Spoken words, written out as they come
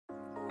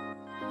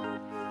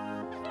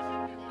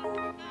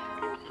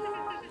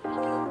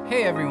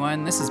Hey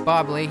everyone, this is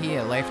Bob Leahy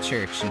at Life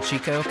Church in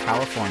Chico,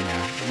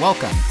 California.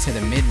 Welcome to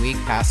the Midweek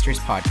Pastors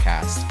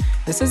Podcast.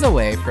 This is a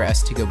way for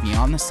us to go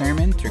beyond the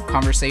sermon through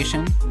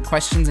conversation,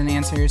 questions and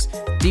answers,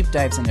 deep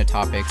dives into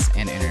topics,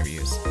 and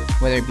interviews.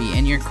 Whether it be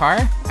in your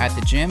car, at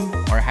the gym,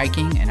 or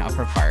hiking in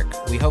Upper Park,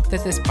 we hope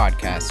that this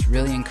podcast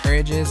really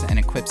encourages and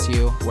equips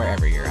you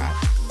wherever you're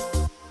at.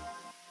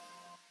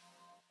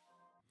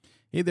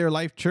 Hey there,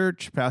 Life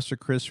Church. Pastor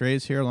Chris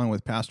Reyes here, along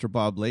with Pastor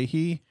Bob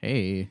Leahy.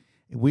 Hey.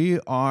 We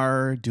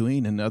are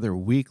doing another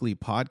weekly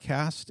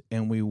podcast,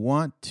 and we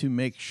want to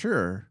make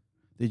sure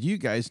that you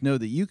guys know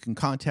that you can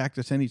contact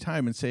us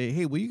anytime and say,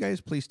 hey, will you guys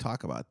please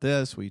talk about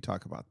this? Will you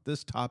talk about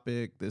this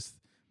topic, this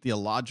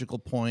theological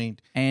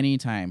point?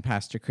 Anytime.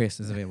 Pastor Chris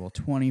is available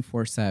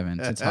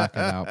 24/7 to talk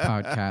about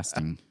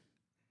podcasting.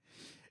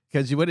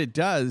 Because what it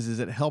does is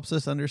it helps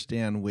us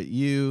understand what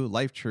you,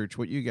 Life Church,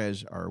 what you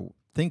guys are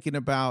thinking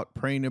about,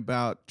 praying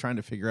about, trying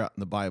to figure out in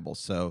the Bible.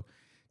 So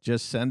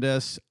just send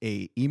us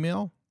an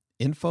email,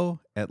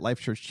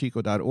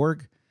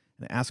 info@lifechurchchico.org,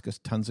 and ask us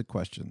tons of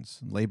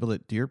questions. Label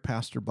it Dear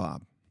Pastor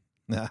Bob.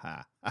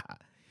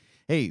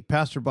 Hey,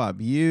 Pastor Bob,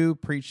 you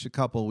preached a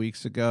couple of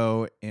weeks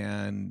ago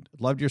and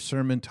loved your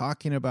sermon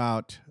talking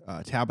about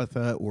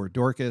Tabitha or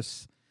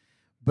Dorcas,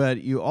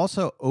 but you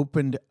also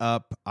opened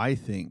up, I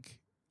think,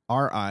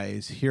 our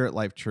eyes here at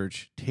Life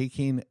Church,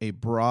 taking a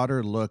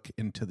broader look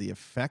into the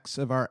effects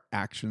of our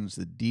actions,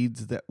 the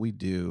deeds that we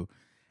do,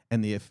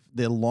 and the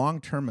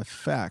long-term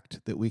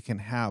effect that we can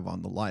have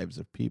on the lives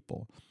of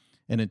people.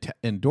 And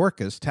in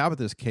Dorcas,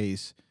 Tabitha's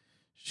case,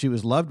 she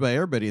was loved by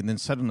everybody, and then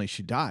suddenly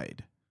she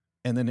died.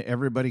 And then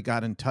everybody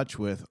got in touch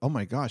with, oh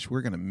my gosh,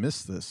 we're going to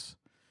miss this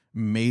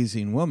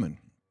amazing woman.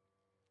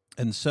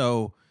 And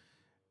so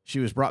she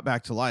was brought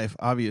back to life.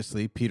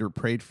 Obviously, Peter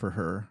prayed for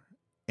her,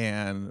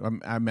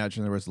 and I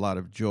imagine there was a lot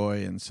of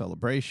joy and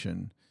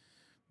celebration.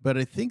 But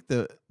I think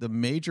the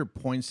major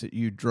points that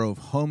you drove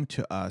home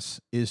to us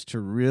is to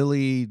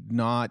really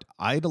not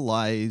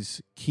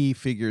idolize key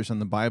figures in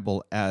the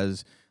Bible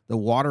as the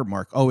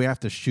watermark. Oh, we have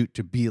to shoot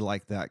to be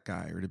like that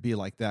guy or to be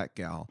like that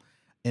gal.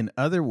 In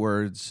other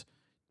words,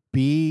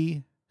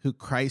 be who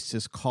Christ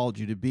has called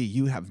you to be.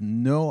 You have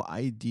no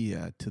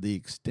idea to the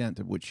extent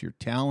of which your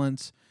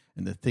talents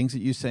and the things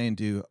that you say and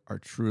do are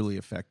truly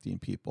affecting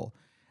people.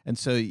 And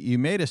so you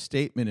made a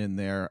statement in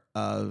there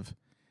of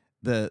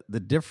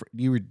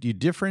you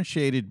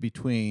differentiated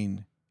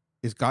between,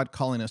 is God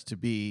calling us to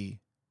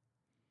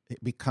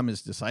become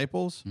his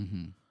disciples,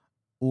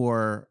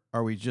 or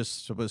are we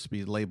just supposed to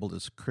be labeled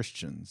as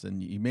Christians?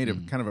 And you made a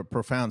kind of a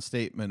profound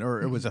statement,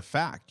 or it was a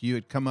fact. You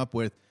had come up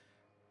with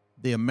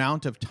the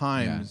amount of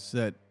times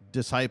that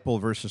disciple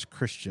versus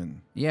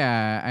Christian.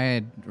 Yeah, I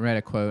had read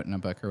a quote in a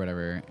book or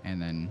whatever,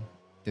 and then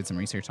did some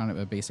research on it,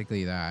 but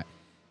basically that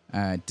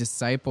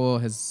disciple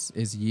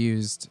is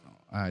used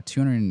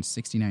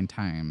 269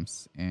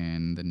 times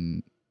in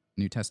the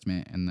New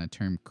Testament, and the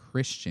term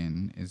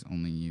Christian is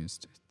only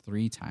used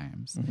 3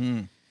 times.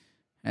 Mm-hmm.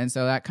 And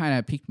so that kind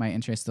of piqued my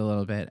interest a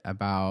little bit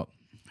about,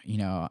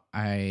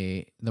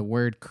 the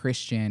word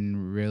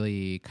Christian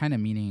really kind of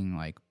meaning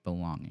like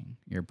belonging.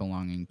 You're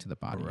belonging to the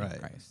body of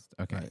Christ.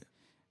 Okay. Right.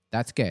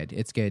 That's good.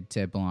 It's good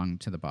to belong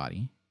to the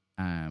body.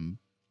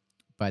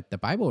 But the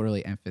Bible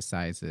really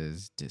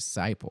emphasizes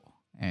disciple.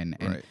 And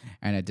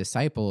a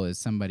disciple is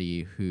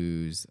somebody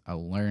who's a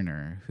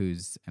learner,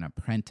 who's an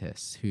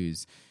apprentice,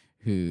 who's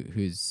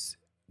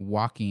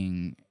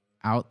walking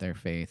out their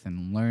faith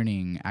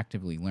and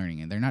actively learning.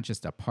 And they're not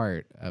just a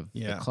part of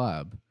the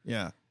club,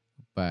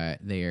 but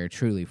they are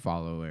truly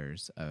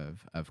followers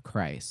of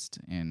Christ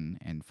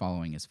and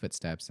following his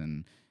footsteps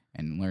and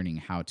learning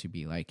how to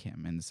be like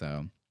him. And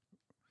so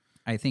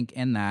I think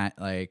in that,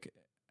 like,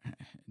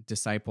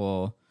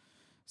 disciple.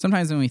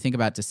 Sometimes when we think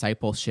about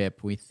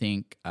discipleship, we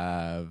think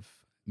of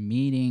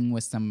meeting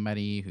with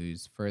somebody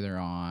who's further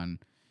on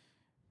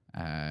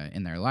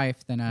in their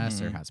life than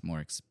us, or has more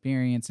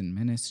experience in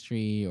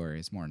ministry, or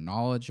is more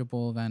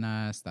knowledgeable than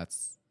us.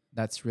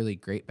 That's really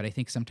great. But I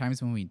think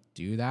sometimes when we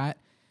do that,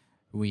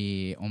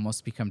 we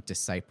almost become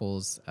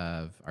disciples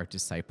of our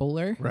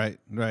discipler. Right.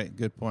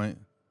 Good point.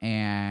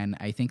 And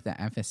I think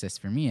the emphasis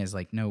for me is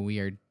like, no, we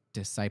are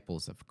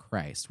disciples of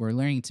Christ. We're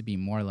learning to be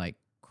more like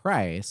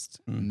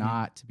Christ,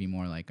 not to be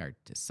more like our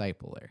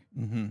discipler.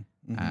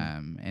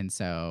 And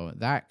so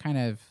that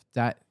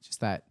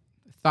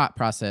thought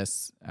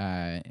process,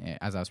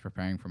 as I was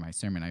preparing for my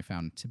sermon, I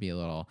found to be a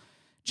little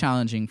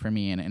challenging for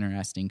me and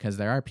interesting, because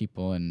there are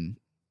people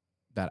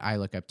that I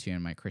look up to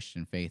in my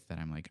Christian faith that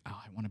I'm like,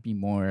 oh, I want to be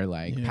more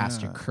like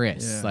Pastor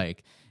Chris,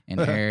 like in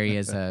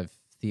areas of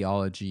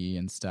theology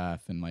and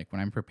stuff. And like when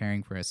I'm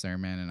preparing for a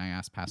sermon and I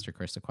ask Pastor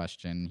Chris a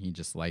question, he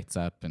just lights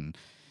up and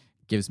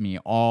gives me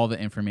all the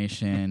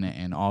information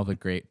and all the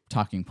great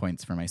talking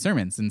points for my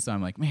sermons. And so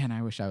I'm like, man,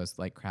 I wish I was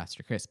like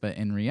Pastor Chris. But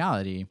in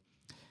reality,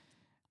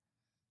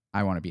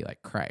 I want to be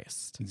like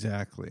Christ.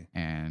 Exactly.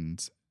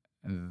 And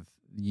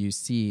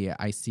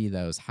I see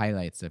those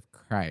highlights of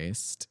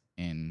Christ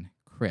in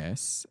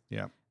Chris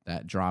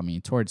that draw me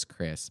towards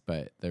Chris.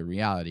 But the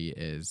reality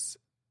is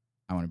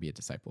I want to be a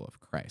disciple of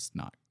Christ,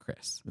 not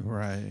Chris.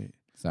 Right.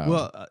 So,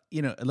 Well,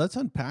 let's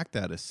unpack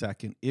that a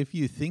second. If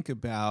you think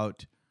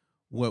about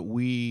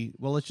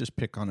let's just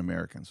pick on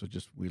Americans.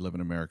 We live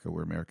in America.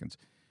 We're Americans.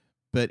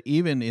 But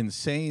even in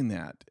saying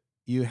that,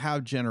 you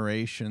have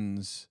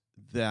generations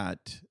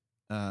that,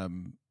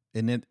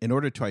 in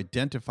order to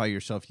identify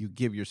yourself, you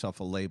give yourself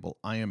a label.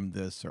 I am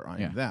this or I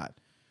am that.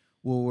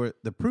 Well,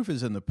 the proof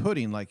is in the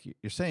pudding, like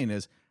you're saying,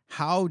 is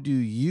how do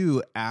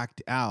you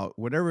act out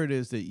whatever it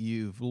is that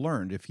you've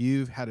learned? If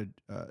you've had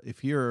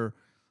if you're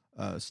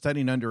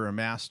studying under a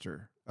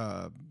master,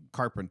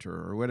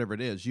 carpenter, or whatever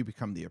it is, you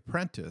become the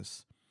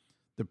apprentice.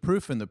 The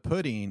proof in the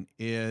pudding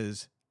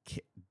is,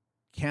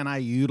 can I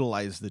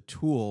utilize the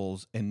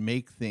tools and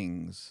make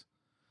things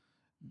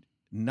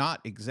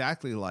not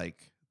exactly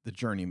like the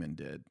journeyman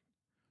did,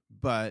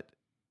 but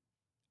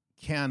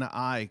can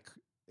I,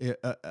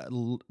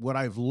 what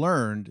I've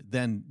learned,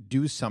 then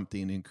do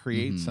something and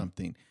create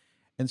something?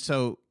 And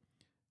so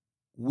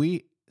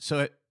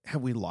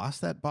have we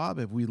lost that, Bob?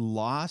 Have we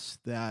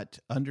lost that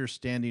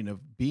understanding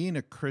of being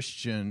a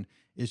Christian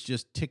is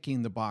just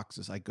ticking the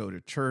boxes? I go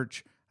to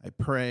church, I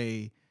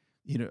pray,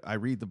 I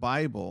read the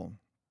Bible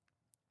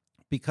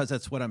because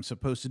that's what I'm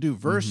supposed to do,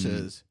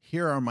 versus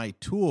here are my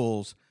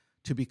tools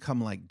to become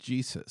like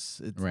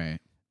Jesus. right.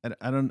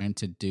 I don't, And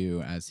to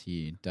do as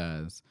he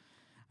does.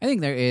 I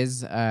think there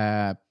is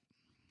a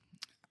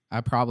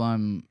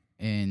problem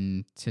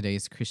in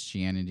today's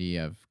Christianity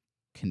of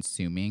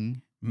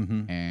consuming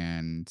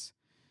and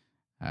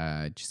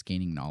just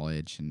gaining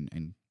knowledge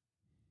and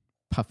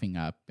puffing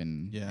up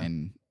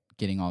and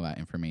getting all that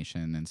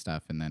information and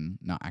stuff, and then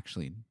not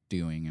actually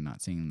doing and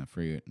not seeing the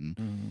fruit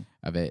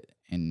of it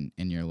in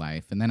your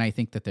life. And then I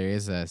think that there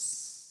is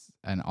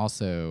and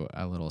also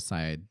a little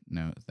side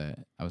note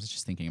that I was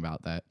just thinking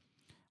about, that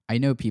I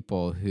know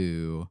people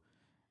who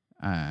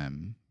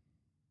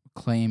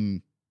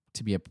claim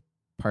to be a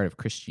part of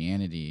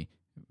Christianity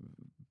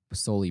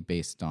solely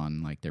based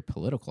on like their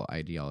political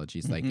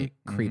ideologies. Like it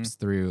creeps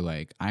through,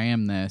 like, I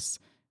am this,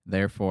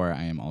 therefore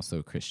I am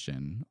also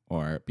Christian,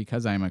 or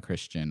because I'm a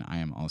Christian, I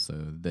am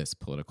also this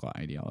political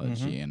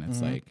ideology. And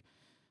it's like,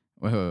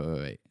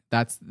 wait.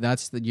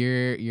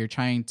 You're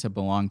trying to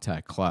belong to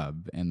a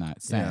club in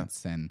that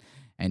sense.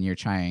 And you're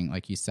trying,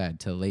 like you said,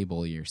 to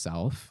label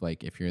yourself.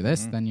 Like, if you're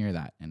this, then you're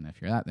that. And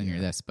if you're that, then you're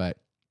this. But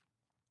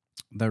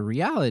the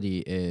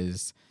reality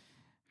is,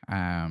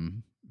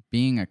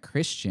 being a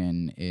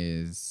Christian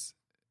is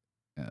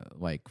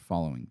like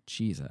following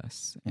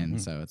Jesus.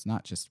 And so it's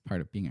not just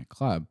part of being a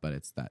club, but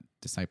it's that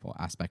disciple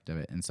aspect of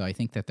it. And so I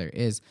think that there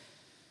is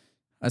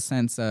a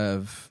sense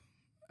of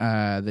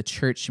the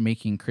church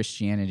making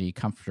Christianity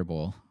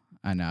comfortable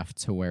enough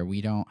to where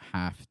we don't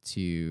have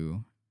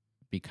to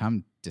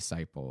become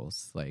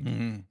disciples. Like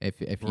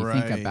if you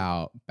think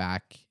about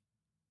back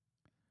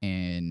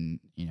in,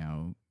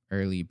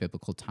 early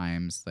biblical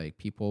times, like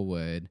people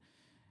would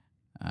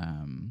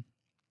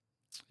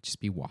just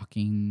be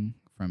walking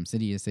from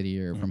city to city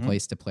or from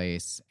place to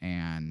place,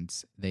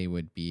 and they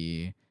would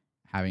be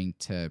having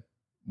to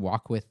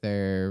walk with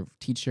their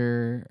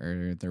teacher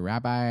or their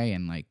rabbi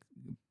and like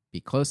be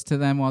close to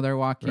them while they're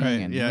walking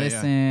and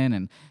listen.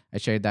 And I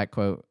shared that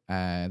quote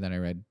that I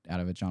read out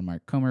of a John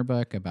Mark Comer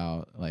book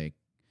about like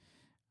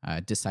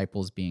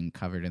disciples being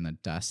covered in the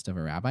dust of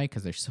a rabbi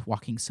because they're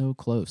walking so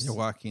close. They're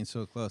walking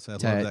so close. I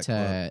love that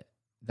quote.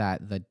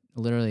 That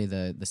literally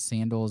the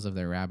sandals of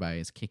their rabbi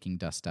is kicking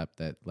dust up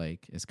that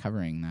like is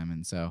covering them.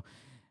 And so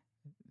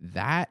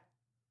that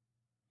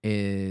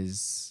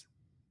is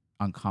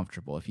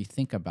uncomfortable. If you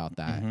think about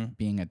that,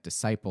 being a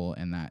disciple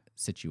in that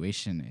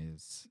situation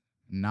is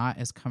not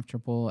as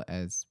comfortable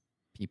as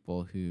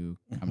people who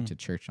come to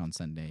church on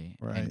Sunday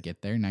and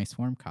get their nice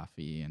warm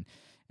coffee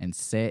and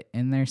sit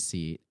in their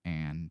seat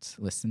and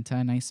listen to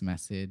a nice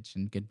message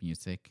and good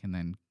music, and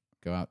then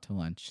go out to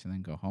lunch and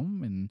then go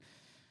home and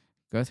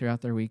go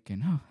throughout their week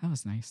and, that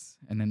was nice.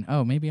 And then,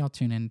 maybe I'll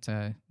tune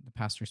into the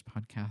pastor's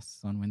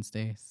podcasts on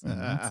Wednesdays.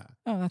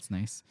 That's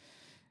nice.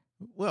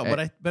 Well,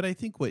 but I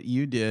think what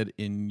you did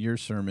in your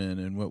sermon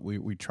and what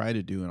we try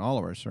to do in all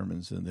of our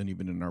sermons and then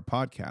even in our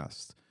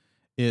podcasts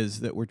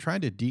is that we're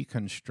trying to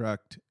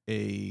deconstruct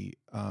a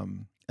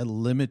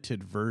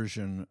limited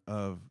version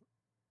of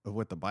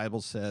what the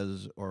Bible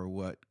says or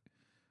what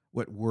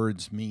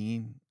words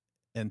mean.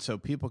 And so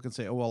people can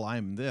say, oh, well,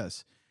 I'm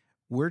this.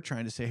 We're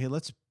trying to say, hey,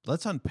 let's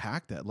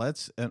unpack that.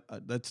 Let's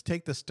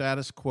take the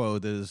status quo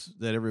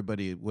that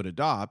everybody would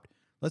adopt.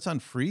 Let's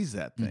unfreeze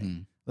that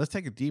thing. Let's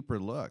take a deeper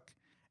look,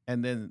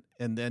 and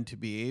then to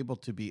be able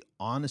to be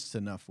honest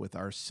enough with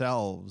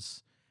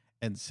ourselves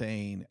and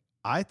saying,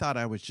 I thought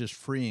I was just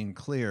free and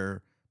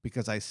clear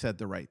because I said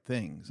the right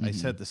things. I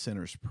said the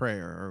sinner's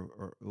prayer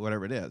or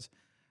whatever it is.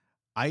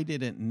 I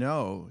didn't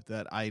know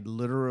that I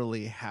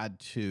literally had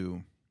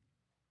to,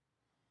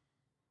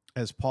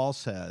 as Paul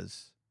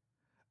says,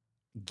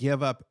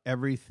 give up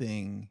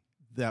everything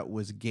that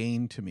was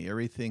gained to me,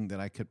 everything that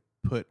I could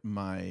put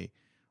my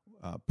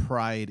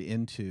pride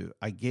into.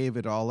 I gave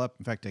it all up.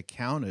 In fact, I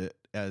count it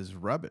as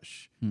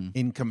rubbish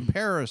in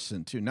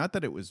comparison to, not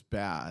that it was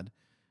bad,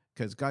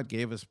 because God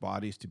gave us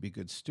bodies to be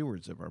good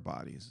stewards of our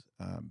bodies.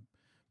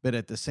 But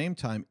at the same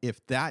time,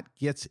 if that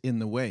gets in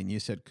the way, and you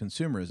said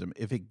consumerism,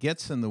 if it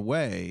gets in the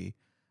way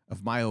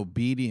of my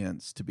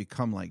obedience to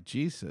become like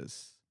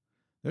Jesus,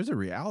 there's a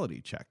reality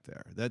check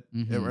there that,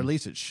 or at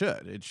least it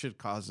should. It should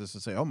cause us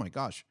to say, oh my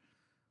gosh,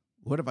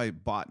 what have I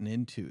bought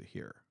into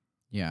here?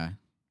 Yeah.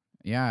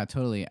 Yeah,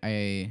 totally.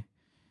 I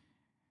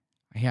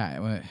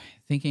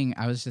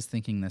was just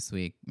thinking this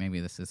week,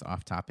 maybe this is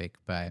off topic,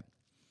 but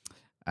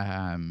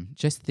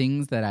just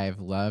things that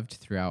I've loved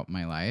throughout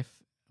my life,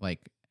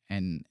 like,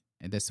 and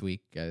this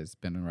week has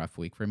been a rough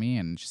week for me,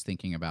 and just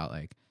thinking about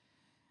like,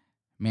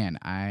 man,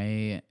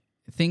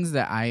 things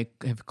that I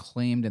have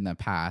claimed in the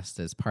past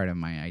as part of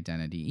my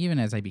identity, even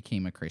as I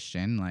became a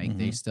Christian, like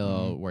they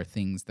still were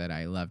things that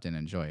I loved and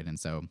enjoyed. And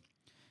so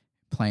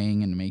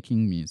playing and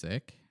making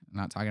music, I'm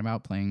not talking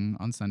about playing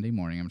on Sunday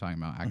morning. I'm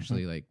talking about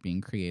actually like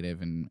being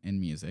creative in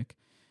music,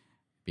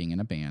 being in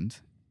a band,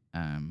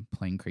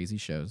 playing crazy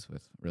shows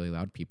with really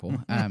loud people.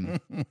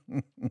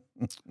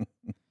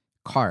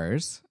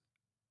 Cars.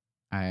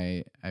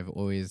 I've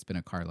always been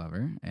a car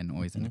lover and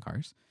always into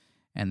cars.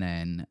 And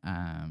then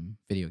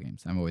video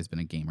games. I've always been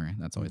a gamer.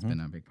 That's always been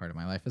a big part of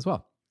my life as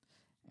well.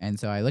 And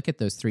so I look at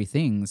those three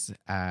things,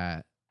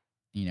 that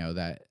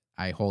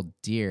I hold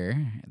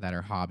dear, that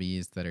are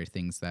hobbies, that are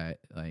things that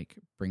like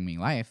bring me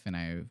life. And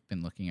I've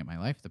been looking at my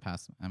life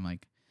I'm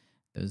like,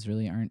 those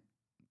really aren't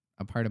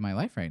a part of my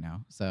life right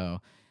now. So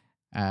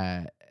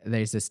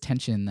there's this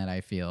tension that I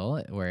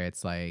feel where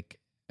it's like,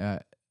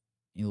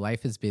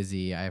 life is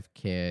busy. I have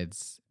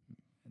kids.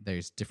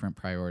 There's different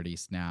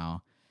priorities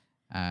now.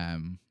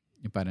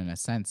 But in a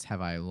sense, have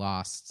I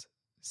lost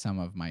some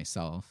of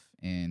myself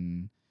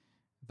in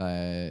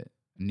the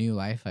new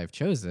life I've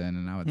chosen?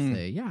 And I would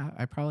say, yeah,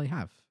 I probably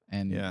have.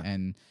 And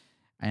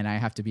I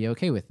have to be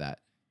okay with that,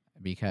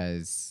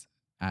 because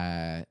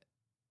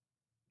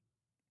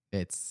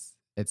it's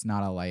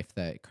not a life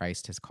that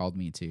Christ has called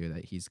me to,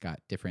 that he's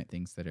got different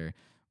things that are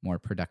more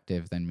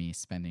productive than me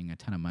spending a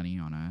ton of money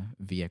on a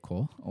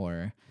vehicle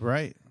or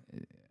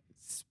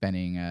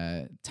spending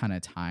a ton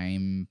of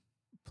time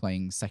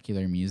playing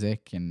secular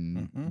music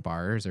in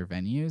bars or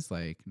venues.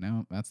 Like,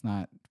 no, that's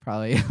not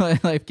probably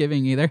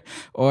life-giving either.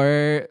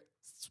 Or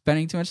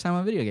spending too much time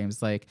on video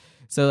games. Like,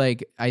 so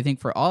like, I think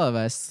for all of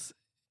us,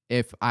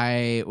 if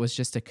I was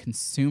just a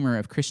consumer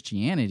of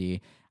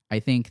Christianity, I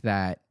think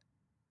that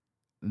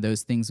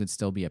those things would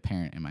still be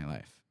apparent in my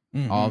life.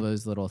 All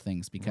those little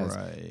things, because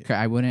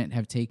I wouldn't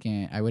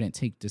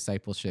take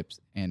discipleship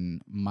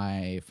and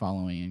my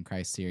following in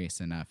Christ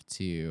serious enough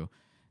to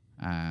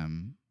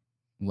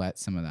let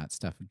some of that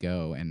stuff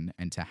go,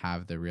 and to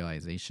have the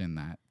realization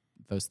that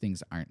those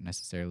things aren't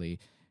necessarily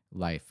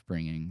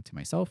life-bringing to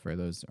myself or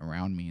those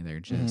around me. They're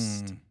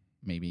just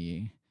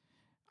maybe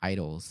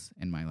idols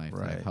in my life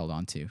that I've held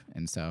on to.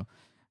 And so,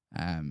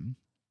 I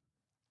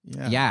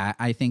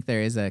think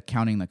there is a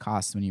counting the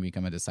cost when you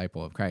become a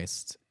disciple of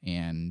Christ.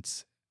 And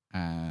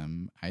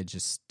I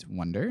just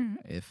wonder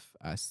if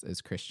us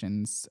as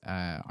Christians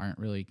aren't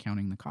really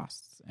counting the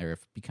costs, or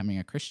if becoming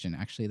a Christian,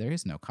 actually there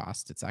is no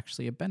cost. It's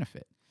actually a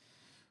benefit.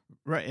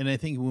 Right. And I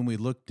think when we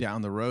look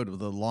down the road of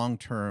the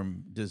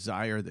long-term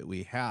desire that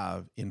we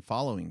have in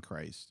following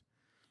Christ,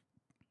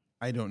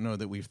 I don't know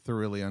that we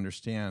thoroughly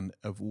understand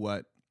of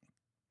what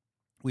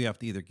we have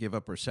to either give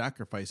up or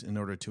sacrifice in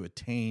order to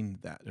attain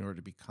that, in order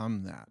to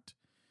become that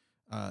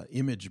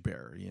image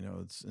bearer. You know,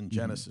 it's in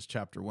Genesis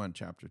chapter 1,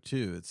 chapter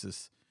 2. It's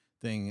this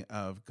thing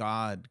of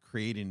God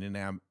creating in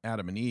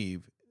Adam and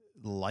Eve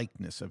the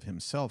likeness of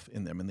himself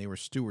in them, and they were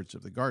stewards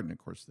of the garden. Of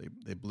course,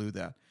 they blew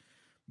that.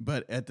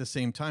 But at the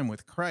same time,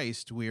 with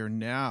Christ, we are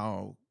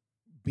now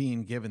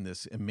being given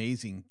this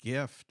amazing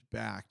gift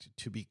back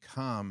to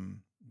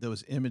become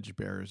those image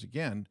bearers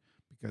again,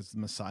 because the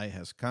Messiah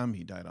has come.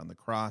 He died on the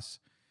cross.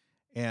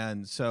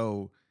 And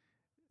so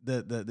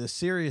the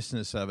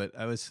seriousness of it,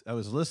 I was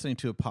listening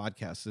to a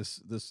podcast,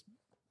 this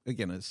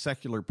again, a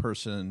secular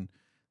person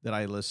that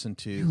I listen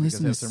to. You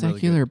listen to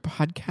secular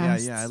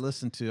podcasts? Yeah, I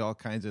listen to all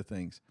kinds of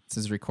things. This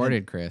is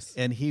recorded, Chris.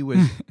 And he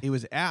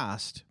was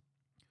asked,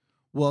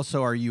 well,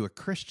 so are you a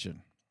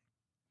Christian?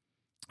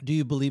 Do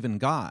you believe in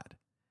God?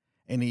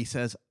 And he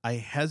says, I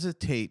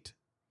hesitate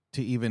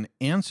to even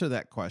answer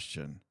that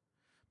question,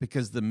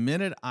 because the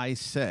minute I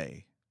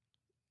say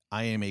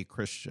I am a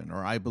Christian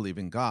or I believe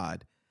in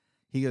God,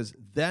 he goes,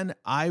 then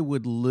I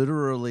would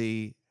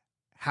literally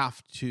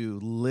have to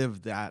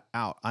live that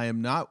out. I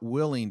am not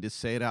willing to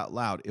say it out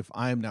loud if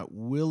I am not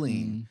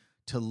willing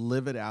to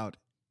live it out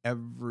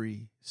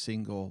every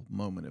single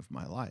moment of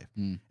my life.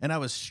 And I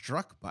was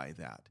struck by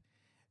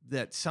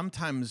that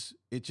sometimes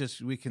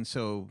we can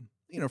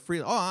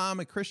freely, oh, I'm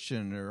a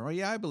Christian, or, oh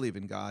yeah, I believe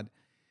in God.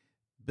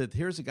 But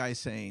here's a guy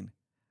saying,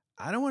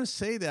 I don't want to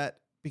say that,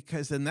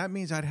 because then that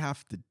means I'd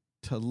have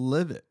to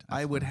live it.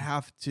 I would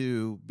have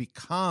to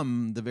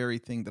become the very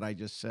thing that I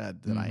just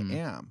said that I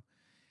am.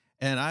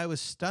 And I was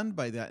stunned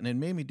by that. And it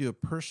made me do a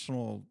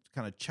personal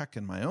kind of check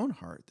in my own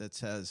heart that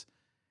says,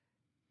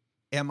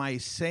 am I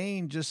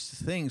saying just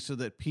things so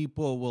that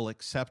people will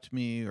accept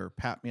me or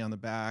pat me on the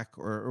back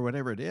or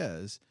whatever it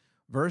is,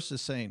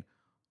 versus saying,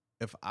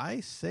 if I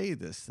say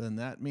this, then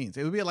that means,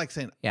 it would be like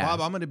saying,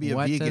 Bob, I'm going to be a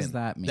vegan. What does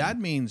that mean? That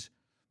means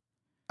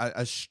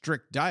a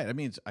strict diet. It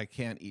means I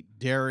can't eat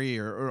dairy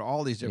or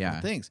all these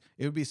different things.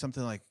 It would be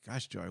something like,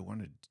 gosh, do I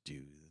want to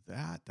do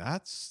that?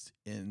 That's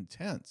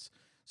intense.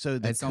 So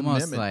it's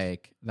almost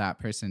like that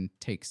person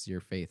takes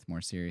your faith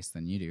more serious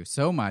than you do,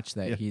 so much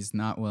that he's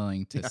not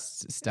willing to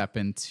step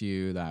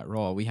into that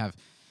role. We have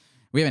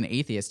an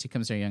atheist who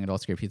comes to our young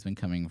adults group. He's been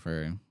coming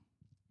for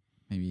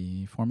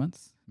maybe 4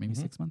 months, maybe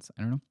 6 months.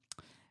 I don't know.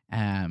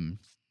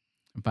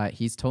 But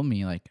he's told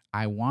me, like,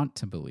 I want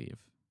to believe,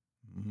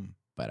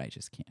 but I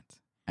just can't.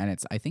 And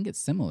I think it's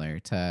similar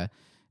to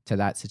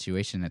that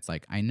situation. It's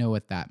like, I know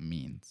what that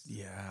means.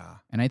 Yeah.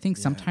 And I think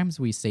sometimes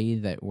we say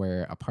that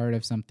we're a part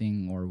of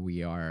something, or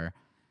we are,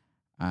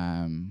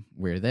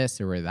 we're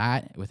this or we're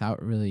that,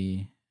 without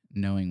really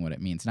knowing what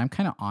it means. And I'm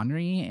kind of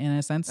ornery in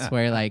a sense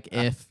where, like,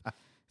 if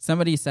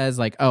somebody says,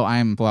 like, oh,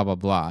 I'm blah, blah,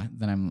 blah,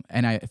 then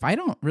if I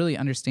don't really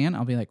understand,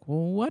 I'll be like,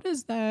 well, what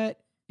does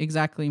that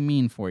exactly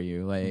mean for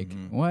you? Like,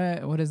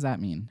 what does that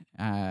mean?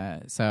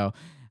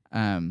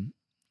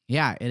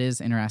 Yeah, it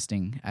is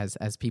interesting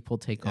as people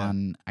take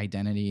on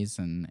identities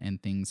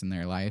and things in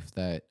their life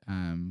that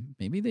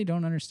maybe they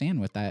don't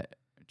understand what that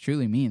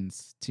truly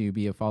means to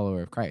be a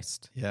follower of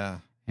Christ. Yeah,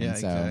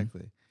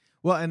 exactly.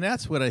 Well, and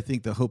that's what I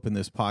think the hope in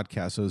this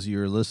podcast, as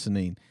you're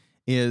listening,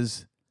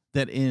 is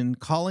that in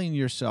calling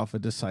yourself a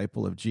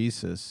disciple of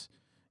Jesus,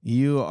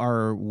 you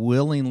are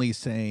willingly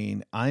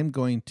saying, I'm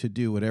going to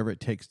do whatever it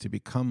takes to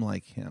become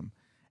like him.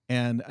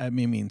 And it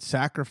may mean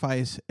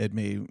sacrifice. It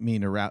may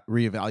mean a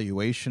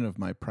reevaluation of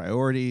my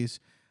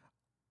priorities.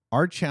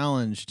 Our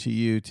challenge to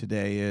you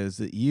today is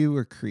that you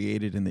were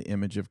created in the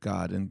image of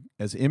God, and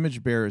as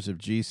image bearers of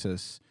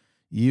Jesus,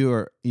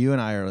 you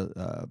and I are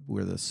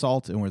we're the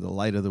salt and we're the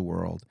light of the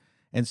world.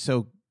 And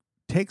so,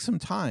 take some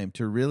time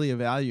to really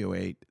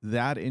evaluate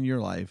that in your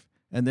life,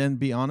 and then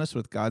be honest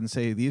with God and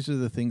say, these are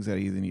the things that I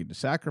either need to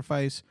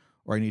sacrifice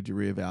or I need to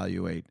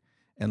reevaluate,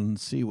 and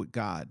see what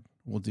God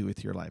will do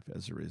with your life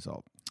as a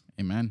result.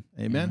 Amen.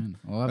 Amen.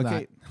 I love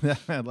that.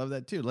 I love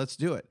that too. Let's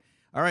do it.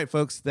 All right,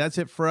 folks, that's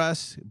it for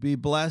us. Be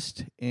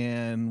blessed,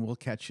 and we'll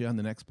catch you on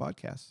the next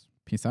podcast.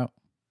 Peace out.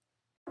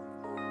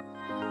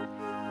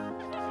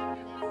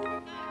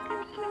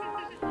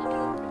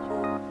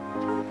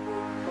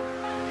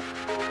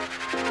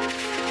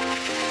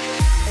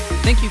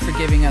 Thank you for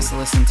giving us a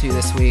listen to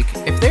this week.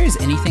 If there's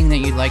anything that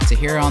you'd like to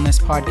hear on this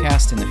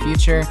podcast in the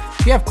future,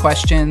 if you have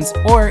questions,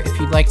 or if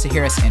you'd like to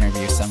hear us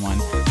interview someone,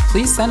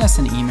 please send us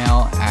an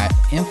email at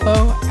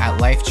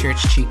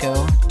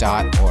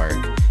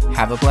info@lifechurchchico.org.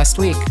 Have a blessed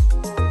week.